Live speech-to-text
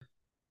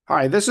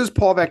Hi, this is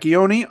Paul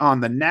Vecchione on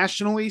the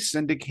nationally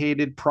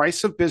syndicated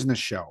Price of Business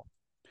show.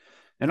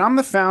 And I'm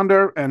the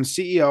founder and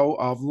CEO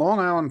of Long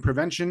Island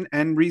Prevention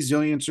and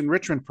Resilience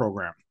Enrichment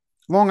Program,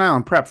 Long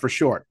Island PrEP for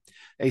short,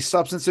 a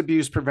substance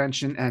abuse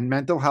prevention and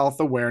mental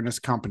health awareness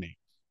company.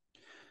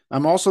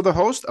 I'm also the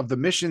host of the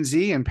Mission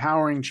Z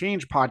Empowering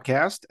Change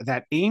podcast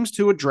that aims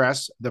to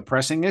address the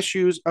pressing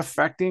issues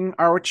affecting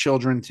our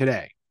children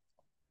today.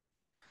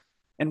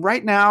 And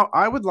right now,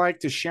 I would like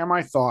to share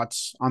my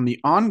thoughts on the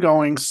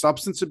ongoing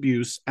substance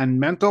abuse and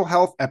mental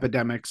health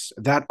epidemics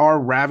that are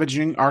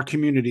ravaging our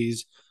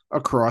communities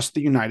across the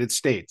United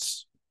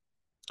States.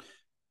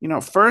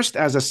 First,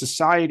 as a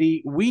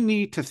society, we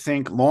need to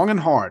think long and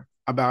hard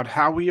about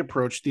how we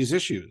approach these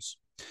issues.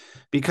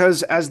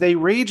 Because as they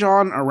rage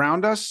on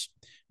around us,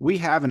 we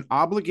have an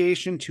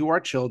obligation to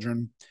our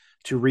children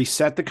to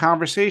reset the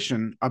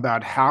conversation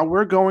about how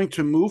we're going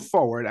to move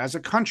forward as a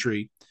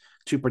country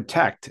to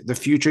protect the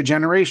future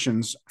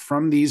generations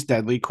from these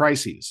deadly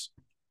crises.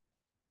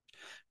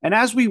 And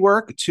as we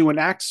work to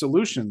enact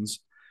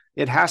solutions,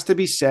 it has to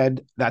be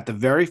said that the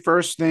very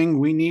first thing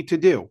we need to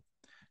do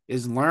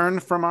is learn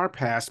from our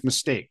past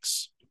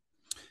mistakes.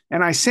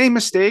 And I say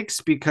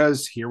mistakes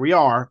because here we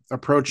are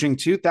approaching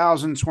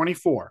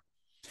 2024.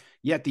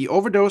 Yet the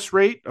overdose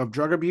rate of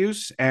drug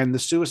abuse and the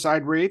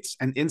suicide rates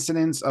and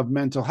incidents of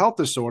mental health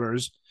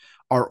disorders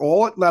are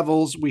all at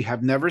levels we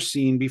have never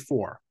seen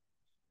before.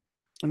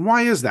 And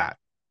why is that?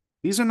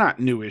 These are not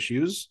new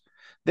issues.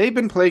 They've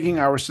been plaguing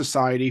our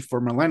society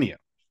for millennia.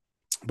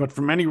 But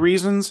for many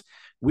reasons,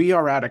 we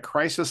are at a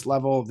crisis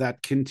level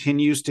that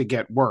continues to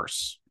get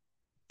worse.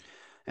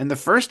 And the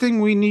first thing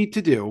we need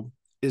to do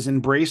is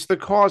embrace the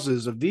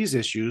causes of these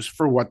issues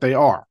for what they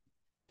are: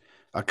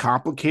 a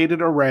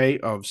complicated array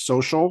of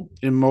social,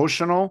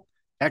 emotional,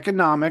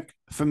 economic,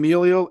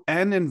 familial,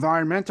 and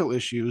environmental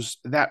issues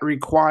that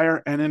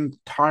require an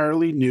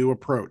entirely new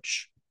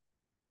approach.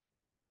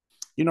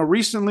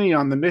 Recently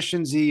on the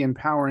Mission Z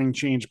Empowering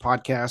Change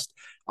podcast,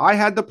 I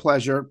had the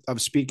pleasure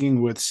of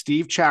speaking with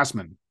Steve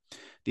Chasman,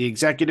 the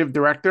executive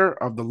director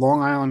of the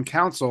Long Island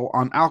Council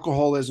on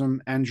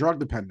Alcoholism and Drug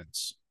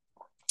Dependence.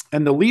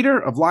 And the leader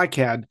of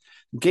LICAD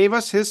gave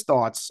us his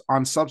thoughts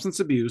on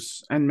substance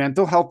abuse and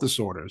mental health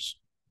disorders.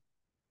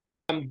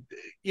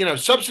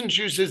 Substance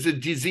use is a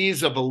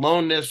disease of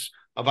aloneness,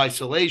 of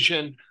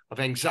isolation,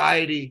 of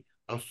anxiety,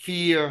 of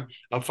fear,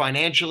 of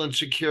financial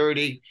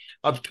insecurity,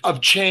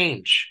 of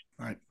change.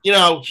 Right.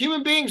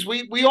 Human beings,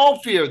 we all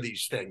fear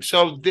these things.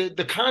 So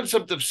the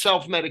concept of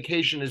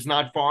self-medication is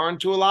not foreign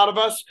to a lot of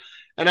us.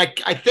 And I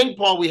think,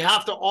 Paul, we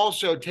have to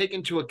also take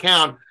into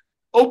account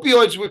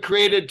opioids were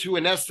created to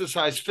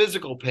anesthetize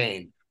physical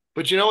pain.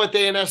 But you know what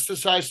they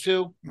anesthetize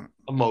to?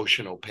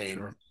 Emotional pain.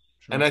 Sure.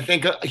 And I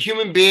think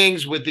human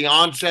beings, with the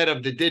onset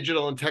of the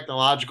digital and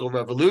technological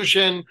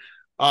revolution,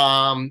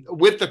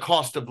 with the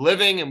cost of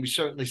living, and we've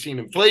certainly seen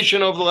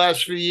inflation over the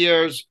last few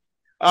years,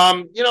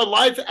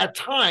 life at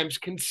times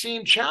can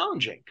seem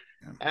challenging.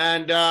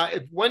 Yeah.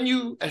 And when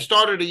you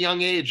started at a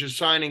young age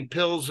assigning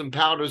pills and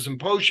powders and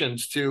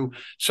potions to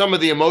some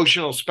of the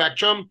emotional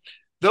spectrum,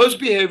 those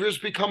behaviors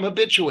become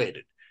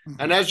habituated.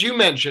 Mm-hmm. And as you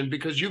mentioned,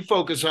 because you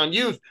focus on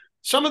youth,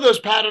 some of those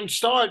patterns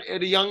start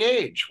at a young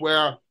age,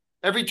 where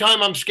every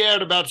time I'm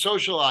scared about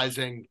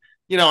socializing,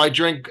 I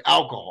drink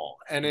alcohol,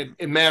 and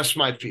it masks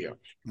my fear.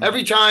 Mm-hmm.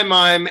 Every time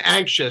I'm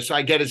anxious,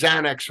 I get a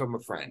Xanax from a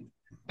friend.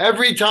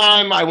 Every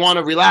time I want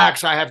to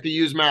relax, I have to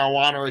use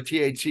marijuana or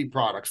THC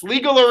products,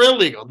 legal or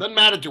illegal, doesn't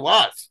matter to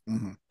us.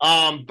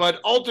 Mm-hmm. But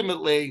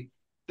ultimately,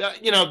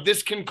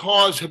 this can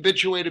cause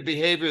habituated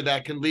behavior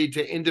that can lead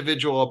to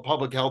individual or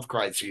public health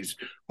crises,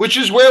 which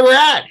is where we're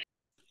at.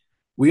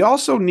 We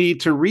also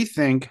need to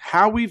rethink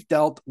how we've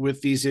dealt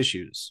with these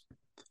issues,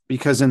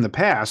 because in the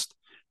past,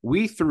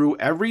 we threw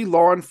every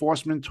law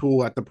enforcement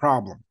tool at the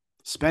problem,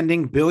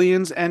 spending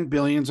billions and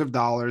billions of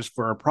dollars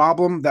for a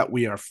problem that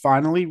we are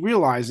finally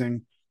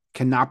realizing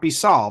cannot be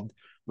solved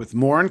with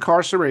more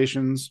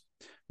incarcerations,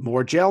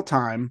 more jail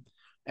time,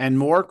 and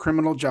more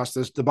criminal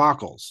justice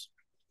debacles.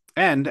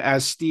 And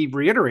as Steve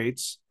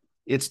reiterates,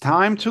 it's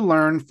time to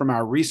learn from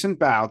our recent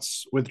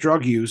bouts with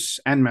drug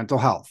use and mental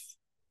health.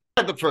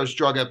 The first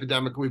drug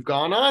epidemic we've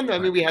gone on. I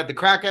mean, we had the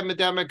crack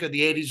epidemic of the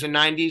 80s and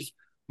 90s.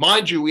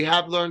 Mind you, we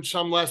have learned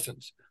some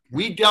lessons.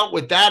 We dealt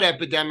with that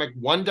epidemic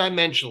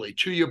one-dimensionally,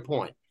 to your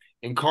point: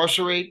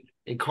 incarcerate,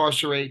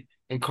 incarcerate,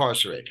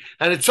 incarcerate.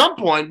 And at some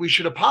point, we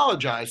should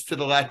apologize to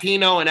the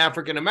Latino and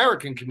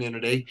African-American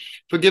community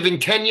for giving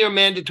 10-year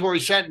mandatory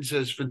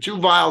sentences for 2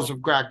 vials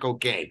of crack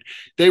cocaine.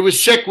 They were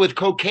sick with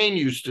cocaine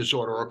use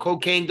disorder or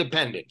cocaine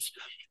dependence.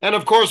 And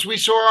of course, we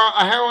saw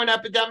a heroin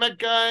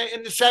epidemic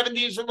in the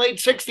 70s and late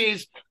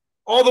 60s,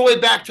 all the way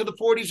back to the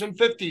 40s and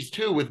 50s,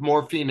 too, with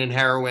morphine and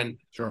heroin.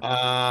 Sure.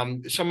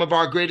 Some of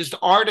our greatest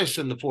artists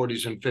in the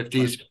 40s and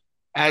 50s, right,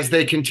 as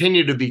they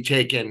continue to be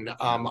taken,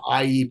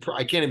 i.e.,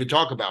 I can't even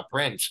talk about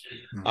Prince.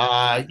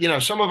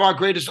 Some of our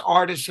greatest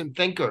artists and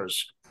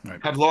thinkers,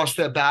 right, have lost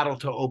their battle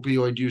to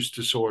opioid use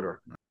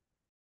disorder.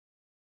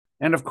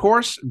 And of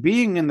course,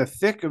 being in the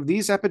thick of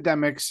these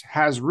epidemics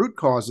has root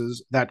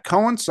causes that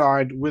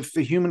coincide with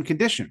the human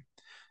condition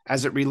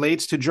as it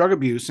relates to drug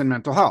abuse and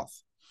mental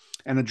health.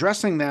 And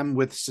addressing them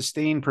with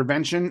sustained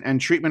prevention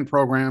and treatment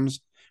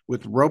programs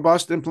with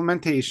robust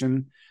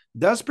implementation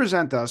does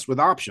present us with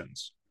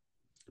options,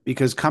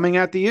 because coming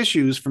at the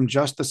issues from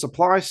just the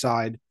supply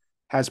side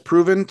has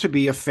proven to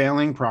be a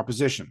failing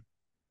proposition.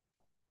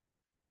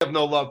 Have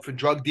no love for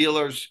drug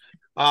dealers.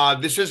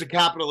 This is a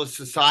capitalist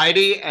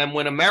society, and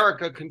when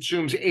America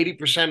consumes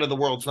 80% of the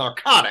world's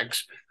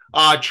narcotics,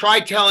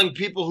 try telling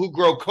people who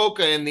grow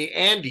coca in the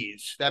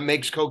Andes that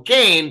makes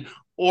cocaine,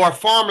 or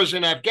farmers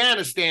in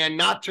Afghanistan,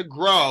 not to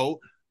grow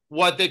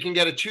what they can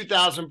get a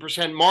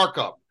 2,000%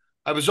 markup.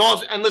 I was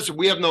also, and listen,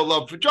 we have no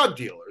love for drug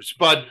dealers,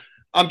 but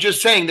I'm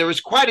just saying there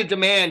is quite a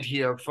demand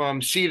here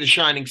from sea to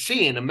shining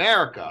sea in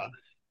America.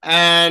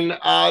 And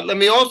let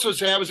me also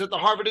say, I was at the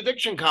Harvard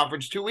Addiction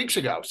Conference 2 weeks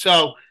ago.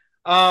 So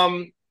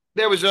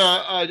there was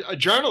a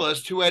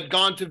journalist who had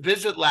gone to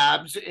visit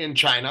labs in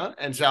China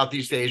and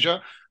Southeast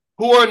Asia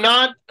who are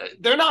not,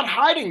 they're not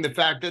hiding the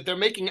fact that they're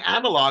making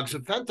analogs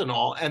of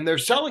fentanyl and they're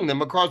selling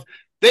them across.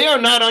 They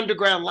are not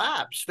underground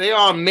labs. They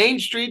are on main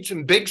streets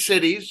in big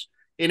cities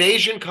in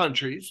Asian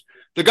countries.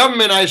 The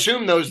government, I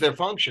assume, knows they're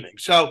functioning.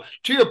 So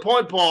to your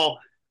point, Paul,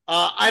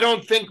 I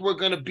don't think we're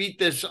going to beat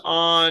this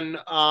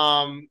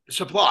on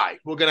supply.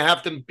 We're going to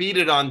have to beat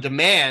it on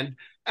demand.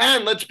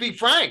 And let's be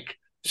frank,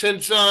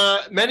 since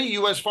many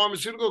U.S.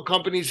 pharmaceutical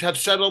companies have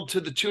settled to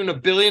the tune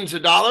of billions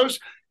of dollars,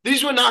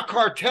 these were not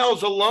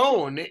cartels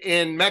alone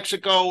in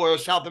Mexico or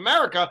South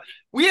America.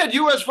 We had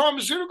U.S.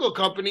 pharmaceutical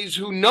companies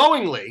who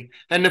knowingly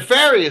and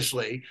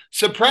nefariously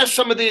suppressed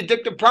some of the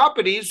addictive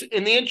properties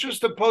in the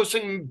interest of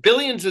posting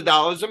billions of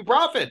dollars in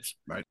profits.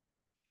 Right.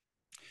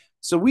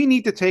 So we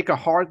need to take a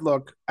hard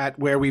look at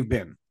where we've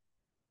been.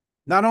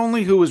 Not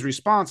only who is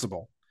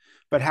responsible,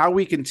 but how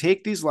we can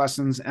take these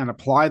lessons and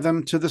apply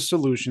them to the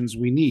solutions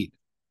we need.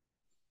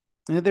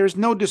 And there's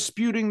no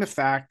disputing the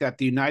fact that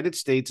the United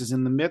States is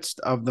in the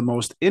midst of the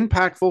most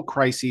impactful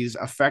crises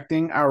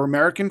affecting our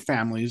American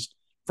families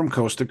from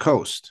coast to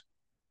coast.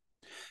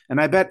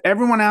 And I bet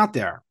everyone out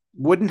there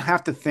wouldn't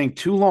have to think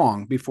too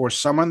long before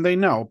someone they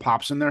know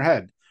pops in their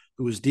head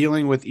who is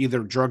dealing with either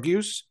drug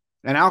use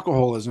and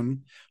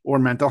alcoholism or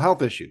mental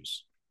health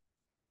issues.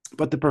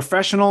 But the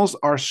professionals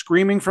are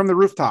screaming from the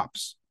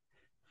rooftops.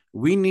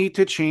 We need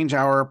to change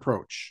our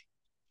approach.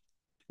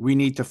 We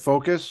need to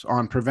focus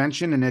on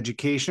prevention and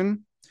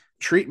education,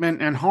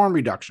 treatment and harm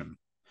reduction,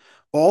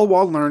 all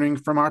while learning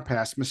from our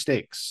past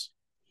mistakes.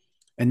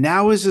 And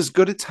now is as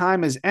good a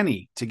time as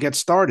any to get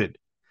started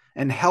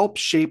and help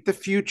shape the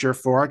future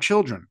for our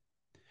children.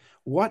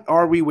 What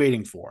are we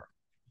waiting for?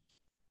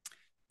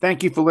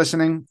 Thank you for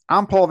listening.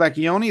 I'm Paul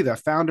Vecchione, the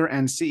founder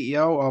and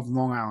CEO of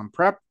Long Island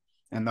Prep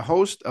and the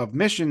host of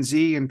Mission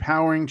Z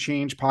Empowering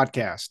Change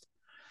podcast,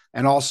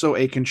 and also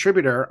a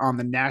contributor on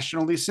the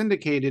nationally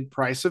syndicated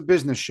Price of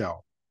Business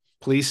show.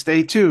 Please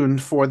stay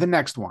tuned for the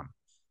next one.